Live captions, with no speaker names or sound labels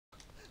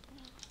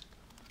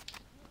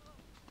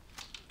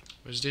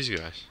Where's these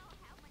guys?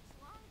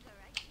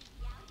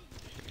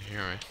 Here,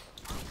 right?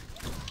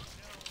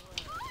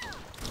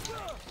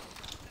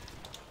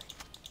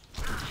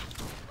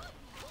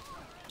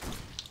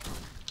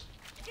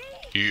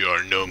 You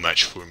are no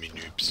match for me,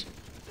 noobs.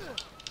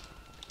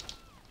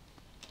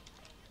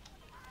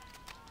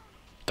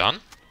 Done?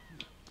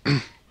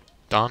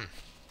 Done.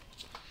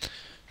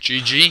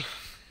 GG.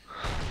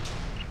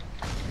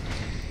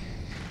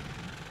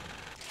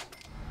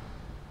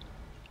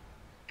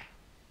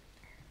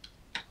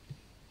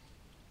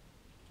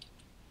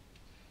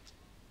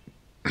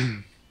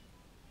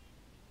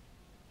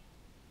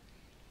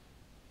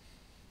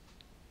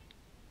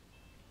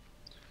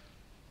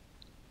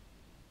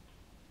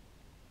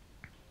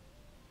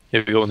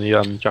 Have you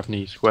got any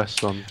Japanese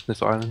quests on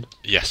this island?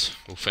 Yes,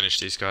 we'll finish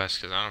these guys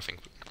because I don't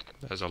think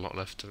there's a lot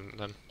left of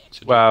them to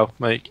do. Wow,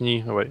 mate, can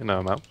you... Oh wait, no,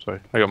 I'm out,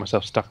 sorry. I got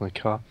myself stuck in the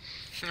car.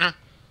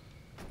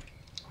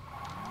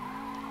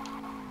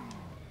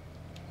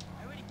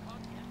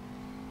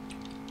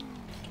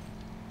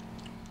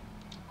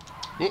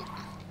 Oh!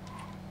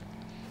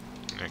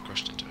 I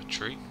crashed into a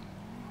tree.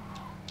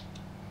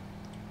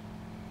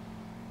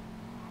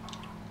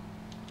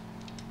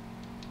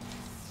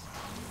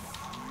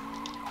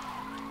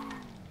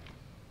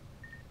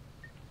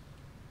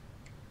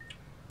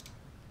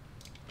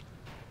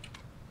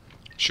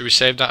 Should we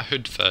save that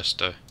hood first,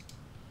 though?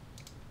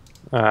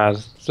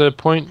 Is there a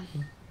point?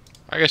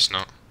 I guess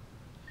not.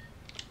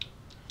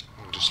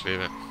 We'll just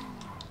leave it.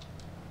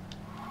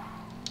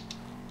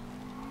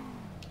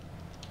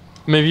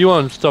 I mean, if you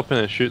want to stop in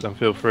and shoot them,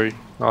 feel free.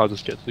 I'll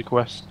just get to the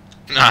quest.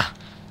 Nah!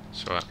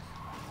 It's alright.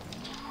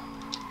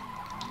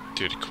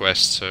 Do the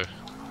quest, so...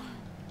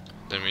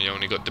 Then we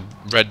only got the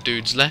red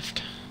dudes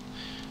left.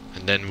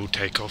 And then we'll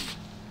take off.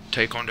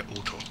 Take on the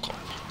auto cop.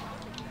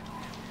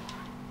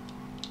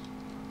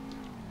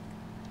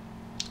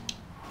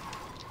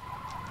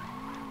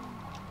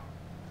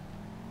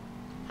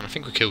 And I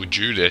think we killed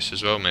Judas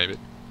as well, maybe.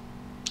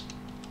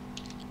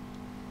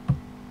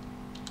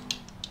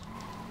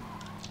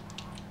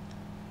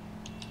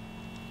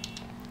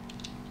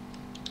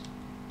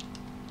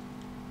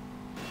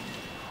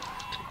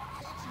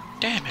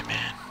 Damn it,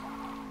 man.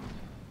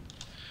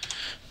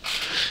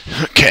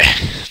 Okay.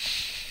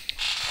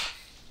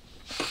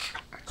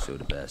 So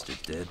the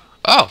bastard's dead.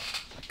 Oh!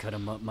 I cut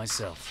him up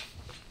myself.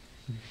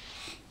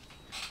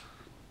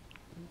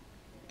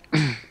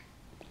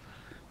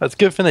 That's a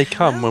good thing they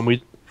come when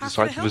we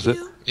decide to visit.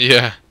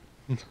 Yeah.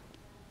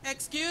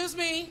 Excuse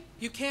me,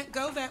 you can't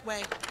go that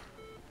way.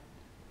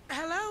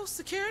 Hello,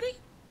 security?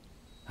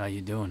 How you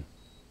doing?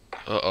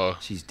 Uh-oh.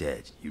 She's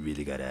dead. You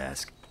really gotta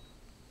ask.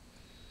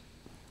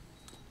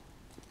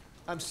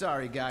 I'm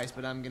sorry, guys,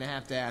 but I'm gonna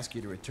have to ask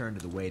you to return to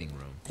the waiting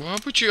room. Why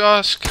would you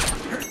ask?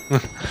 There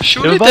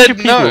Surely were a bunch they'd of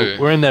people know.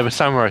 were in there with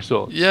samurai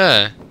swords.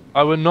 Yeah.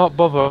 I would not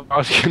bother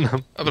asking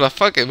them. I'd be like,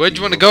 fuck it, where do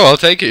you want to go? I'll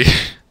take you.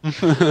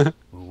 We're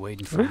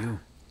waiting for you.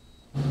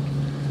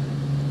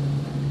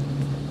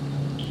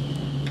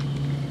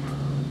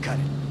 Cut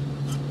it.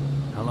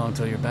 How long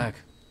till you're back?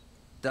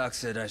 Doc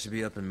said I should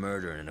be up and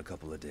murdering in a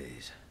couple of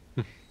days.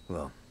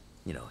 Well,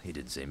 you know, he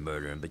didn't say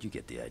murdering, but you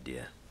get the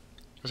idea.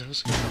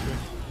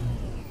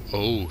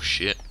 Oh,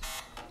 shit.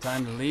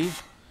 Time to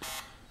leave?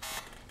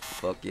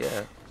 Fuck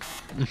yeah.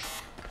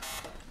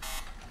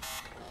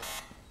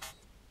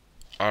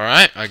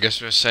 Alright, I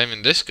guess we're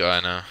saving this guy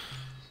now.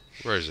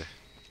 Where is he?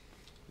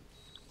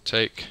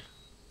 Take.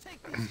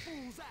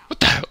 What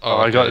the hell? Oh,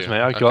 I got this, yeah.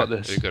 mate. I got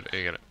this. You got it,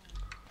 you got it.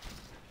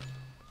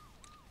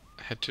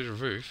 Head to the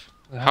roof?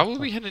 How are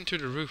we heading to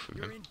the roof with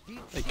him?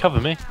 Hey,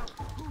 cover me.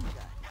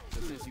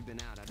 Since you've been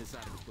out, I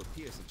decided to put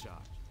Pierce in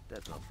charge.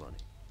 That's not funny.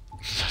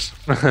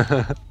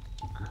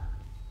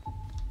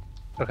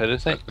 Okay,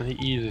 this ain't the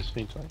easiest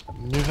thing to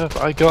maneuver,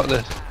 but I got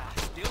this.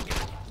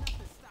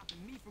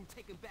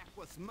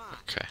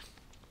 Okay.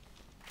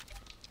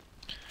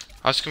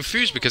 I was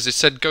confused because it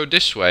said go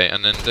this way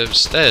and then there was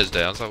stairs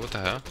there. I was like, what the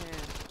hell?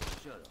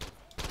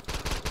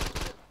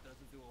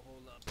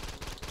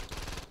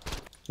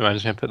 No, I'm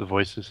just gonna put the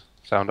voices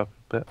sound up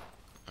a bit.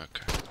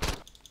 Okay.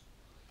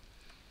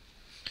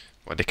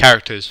 What, the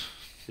characters?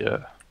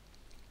 Yeah.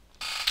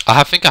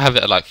 I think I have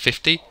it at like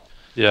 50.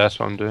 Yeah, that's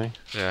what I'm doing.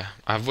 Yeah,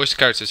 I have voice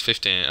characters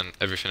 50 and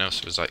everything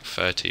else was like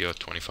 30 or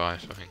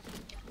 25, I think.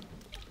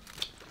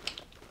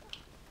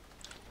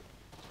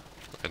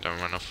 Okay, don't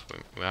run off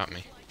without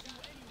me.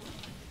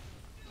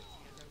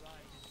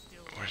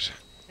 Where is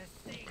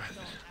it?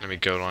 Let me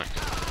go like...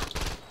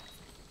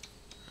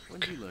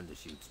 When did you learn to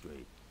shoot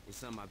straight? It's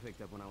something I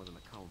picked up when I was in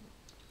the convent.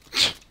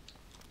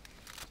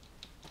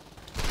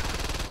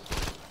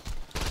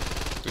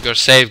 We gotta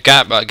save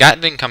Gat, but Gat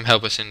didn't come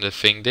help us in the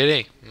thing,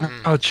 did he?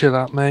 Oh, chill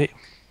out, mate.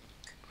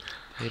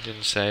 He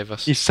didn't save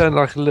us. You sound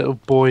like a little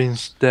boy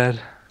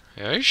instead.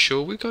 Yeah, are you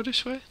sure we go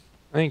this way?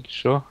 I think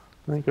sure.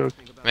 I think go.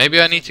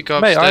 Maybe I need to go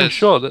Mate, upstairs. I'm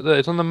sure that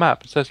it's on the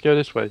map. It says go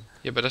this way.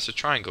 Yeah, but that's a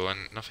triangle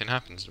and nothing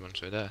happens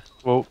once we're there.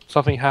 Well,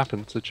 something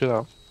happened, so chill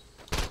out.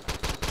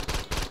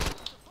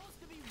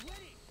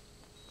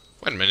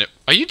 Wait a minute,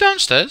 are you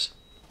downstairs?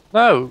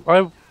 No,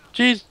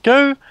 jeez,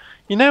 go.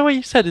 You know what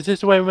you said? Is this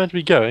the way we're meant to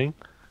be going?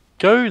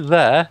 Go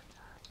there,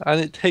 and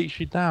it takes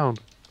you down.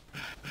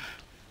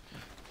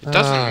 It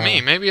doesn't me.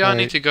 Maybe I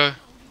need mate. to go.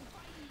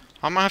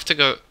 I might have to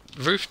go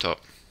rooftop.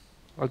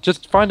 I'll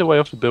just find a way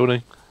off the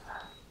building.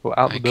 Or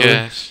out the I building.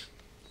 guess.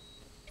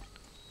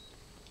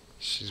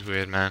 This is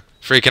weird, man.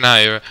 Freaking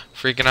out, you're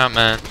freaking out,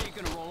 man. We ain't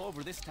gonna roll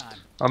over this time.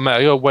 Oh mate,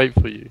 I gotta wait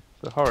for you.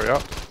 So hurry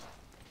up.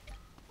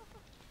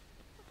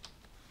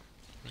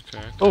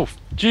 Okay. Oh,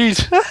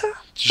 jeez.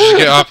 Did you just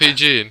get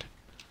RPG'd?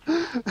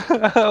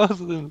 I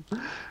wasn't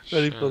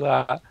ready for Shit.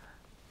 that.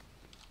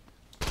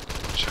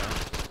 Watch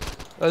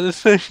out.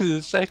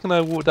 The second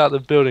I walked out the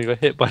building, I got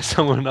hit by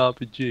someone in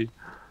RPG.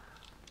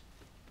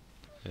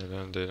 Yeah,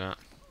 don't do that.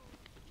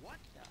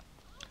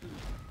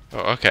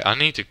 Oh, okay. I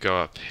need to go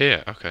up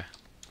here. Okay.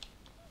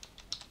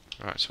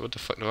 Right. So what the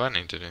fuck do I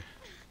need to do?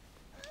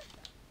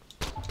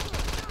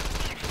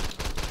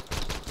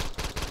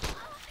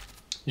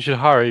 You should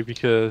hurry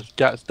because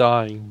Gat's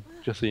dying.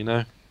 Just so you know.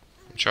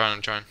 I'm trying.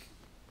 I'm trying.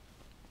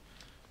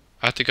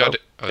 I had to go. Oh,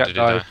 Oh, Gat did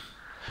he died.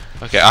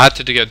 die? Okay. I had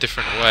to go a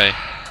different way.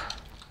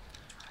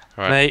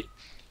 Right. Mate,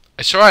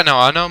 It's alright now.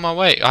 I know my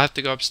way. I have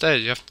to go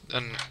upstairs. You have to,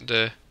 and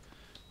the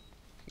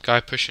guy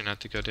pushing had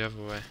to go the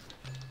other way.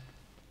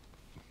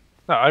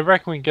 no, I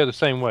reckon we can go the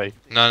same way.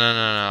 No, no,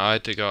 no, no. I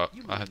had to go up.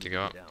 I had to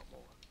go up.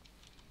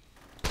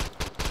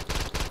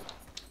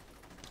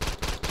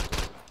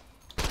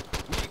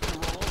 We ain't gonna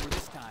roll over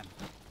this time.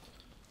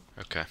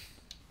 Okay.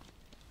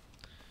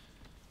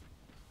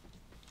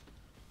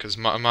 Because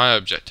my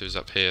objective is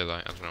up here.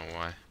 Like I don't know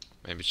why.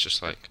 Maybe it's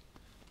just like.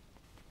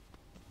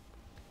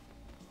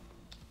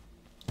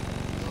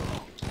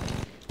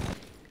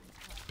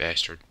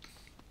 Bastard.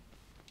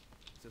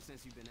 So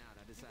since you've been out,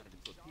 I decided to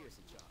put Pierce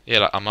in charge. Yeah,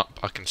 like I'm up.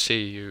 I can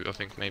see you. I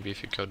think maybe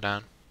if you go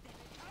down.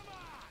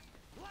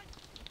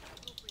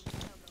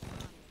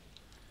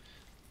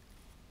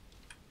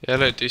 Yeah,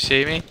 look. Do you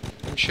see me?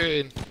 I'm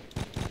shooting.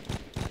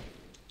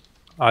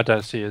 I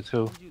don't see it at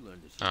all. When did you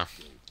learn to shoot Oh.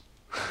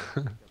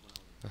 straight?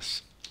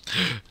 That's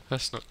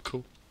that's not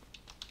cool.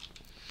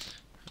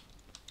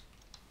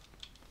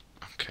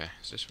 Okay,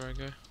 is this where I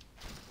go?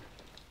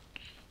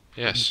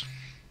 Yes.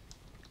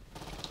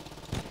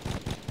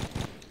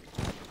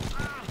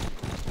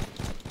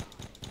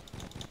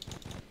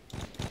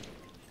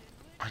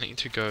 I need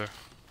to go.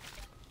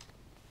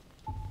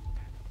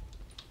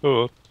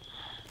 Oh,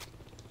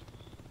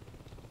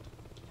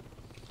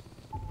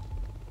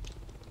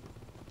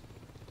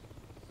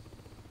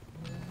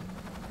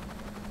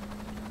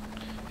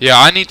 Yeah,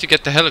 I need to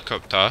get the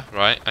helicopter,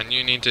 right? And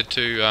you needed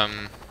to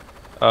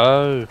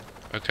oh,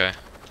 okay.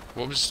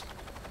 What was?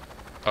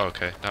 Oh,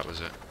 okay, that was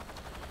it.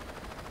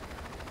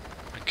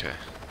 Okay.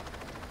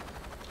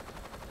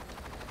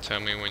 Tell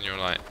me when you're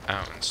like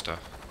out and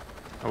stuff.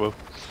 I will.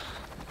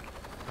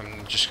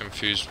 I'm just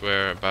confused.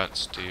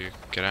 Whereabouts do you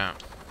get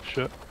out?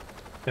 Sure.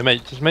 Yeah,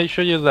 mate, just make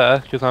sure you're there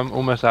because I'm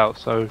almost out.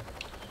 So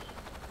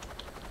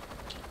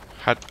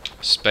Had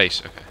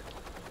space. Okay.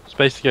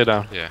 space to go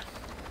down. Yeah.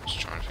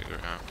 Just trying to figure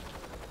it out.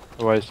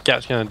 Otherwise,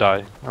 Gat's gonna die.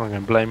 And I'm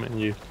gonna blame it on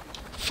you.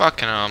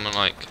 Fucking hell, I'm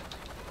like.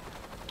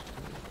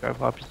 Go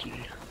for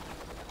RPG.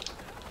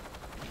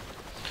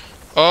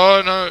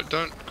 Oh no!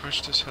 Don't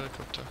crash this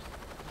helicopter.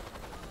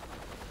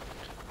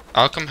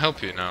 I'll come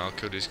help you now. I'll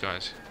kill these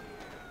guys.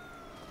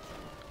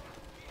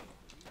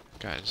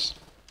 Guys.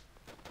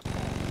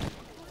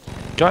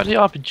 Guy, the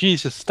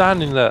RPG's just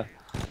standing there.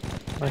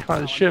 I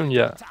can't shoot him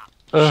yet.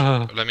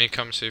 Ugh. Let me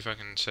come see if I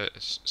can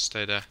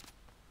stay there.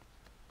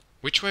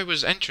 Which way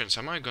was entrance?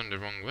 I might have gone the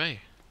wrong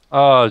way.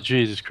 Oh,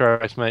 Jesus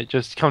Christ, mate.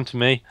 Just come to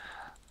me.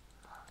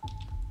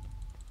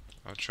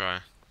 I'll try.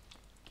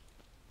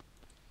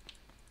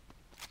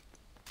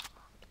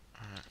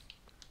 Alright.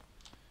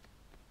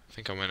 I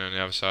think I went on the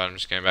other side. I'm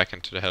just getting back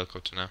into the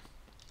helicopter now.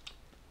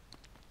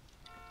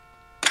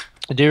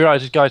 Do you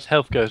realise this guy's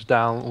health goes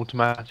down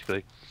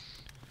automatically?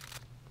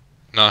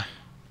 No.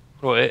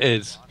 Well, it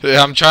is.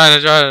 Yeah, I'm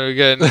trying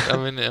again.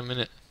 I'm in it. I'm in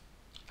it.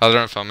 I don't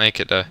know if I'll make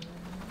it though.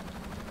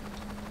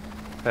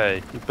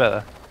 Hey, you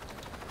better.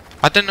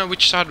 I don't know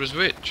which side was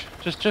which.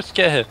 Just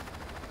get here.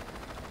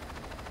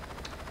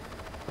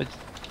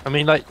 I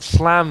mean, like,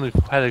 slam the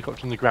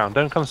helicopter on the ground.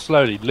 Don't come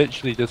slowly.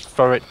 Literally, just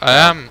throw it. I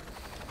am.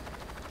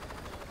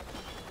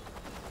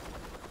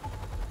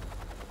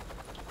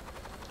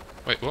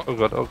 Wait, what? Oh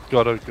god! Oh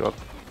god! Oh god!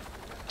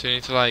 Do you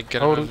need to like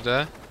get Hold him over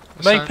there?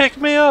 Or Mate, something? pick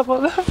me up!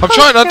 What the I'm fuck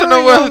trying. I is don't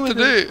know going what I on have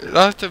to with do.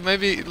 I have to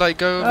maybe like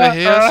go over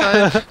here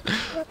or something.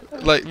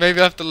 Like maybe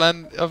I have to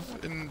land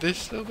up in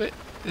this little bit.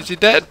 Is he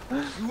dead?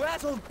 You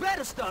assholes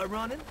better start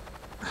running.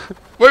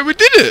 Wait, we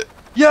did it!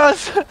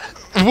 Yes!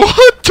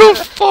 What the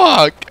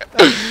fuck?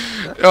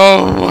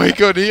 Oh my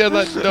god, he had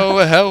like no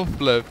health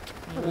left.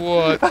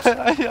 What?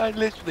 I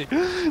literally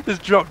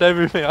just dropped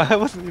everything. I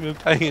wasn't even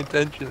paying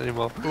attention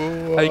anymore.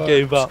 I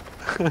gave up.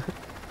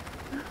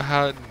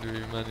 How did we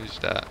manage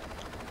that?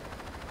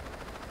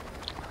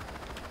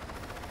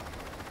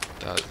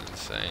 That was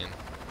insane.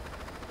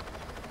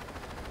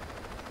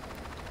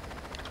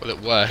 Well,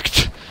 it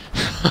worked.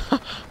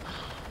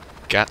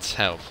 Gat's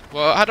health.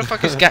 Well, how the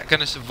fuck is Gat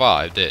gonna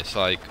survive this?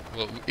 Like,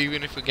 well,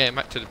 even if we get him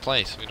back to the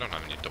place, we don't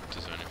have any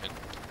doctors or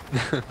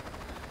anything.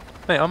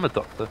 Mate, I'm a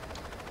doctor.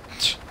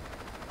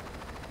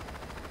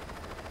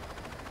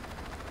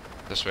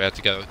 That's why we had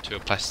to go to a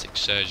plastic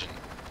surgeon.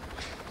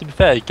 To be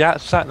fair,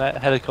 Gat sat in that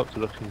helicopter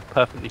looking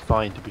perfectly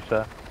fine, to be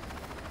fair.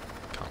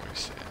 Can't really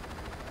see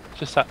it.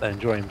 Just sat there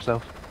enjoying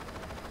himself.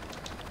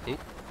 Ooh.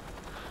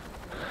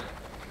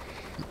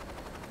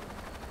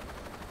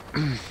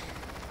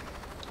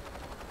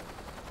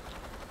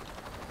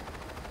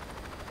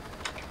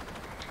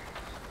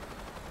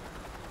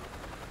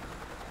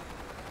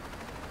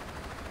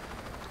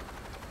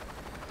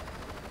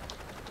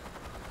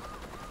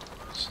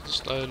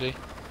 Slowly.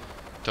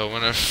 Don't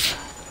wanna.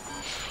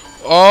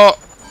 Oh!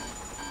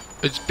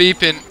 It's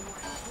beeping.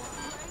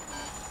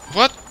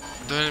 What?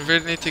 Do I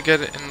really need to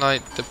get it in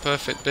like the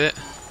perfect bit?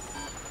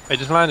 Hey,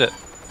 just land it.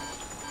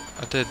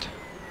 I did.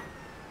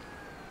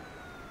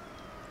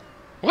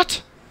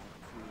 What?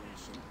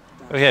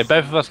 Okay,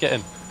 both of us get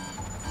in.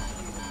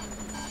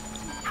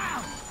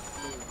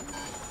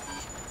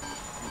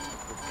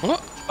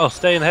 What? Oh,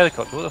 stay in the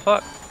helicopter. What the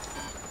fuck?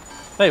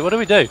 Mate, what do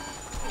we do?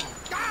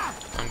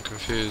 I'm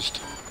confused.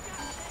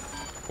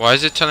 Why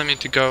is it telling me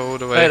to go all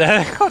the Hey, way? the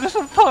helicopter's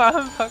on fire.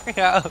 I'm fucking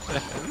out of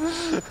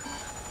it.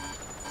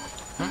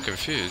 I'm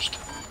confused.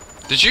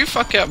 Did you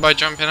fuck it up by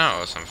jumping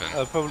out or something?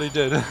 I probably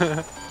did. Damn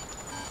it.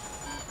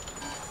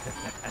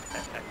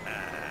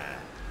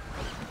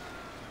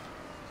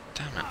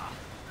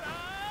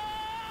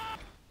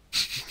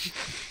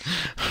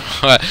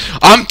 Right,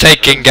 I'm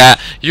taking Gat.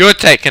 You're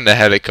taking the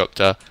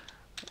helicopter.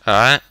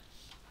 Alright?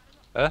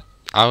 Huh?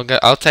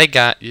 I'll take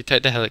Gat. You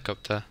take the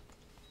helicopter.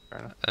 Fair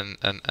enough.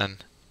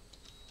 And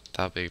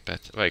that'll be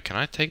better. Wait, can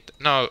I take?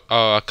 No.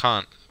 Oh, I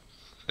can't.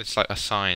 It's like a sign.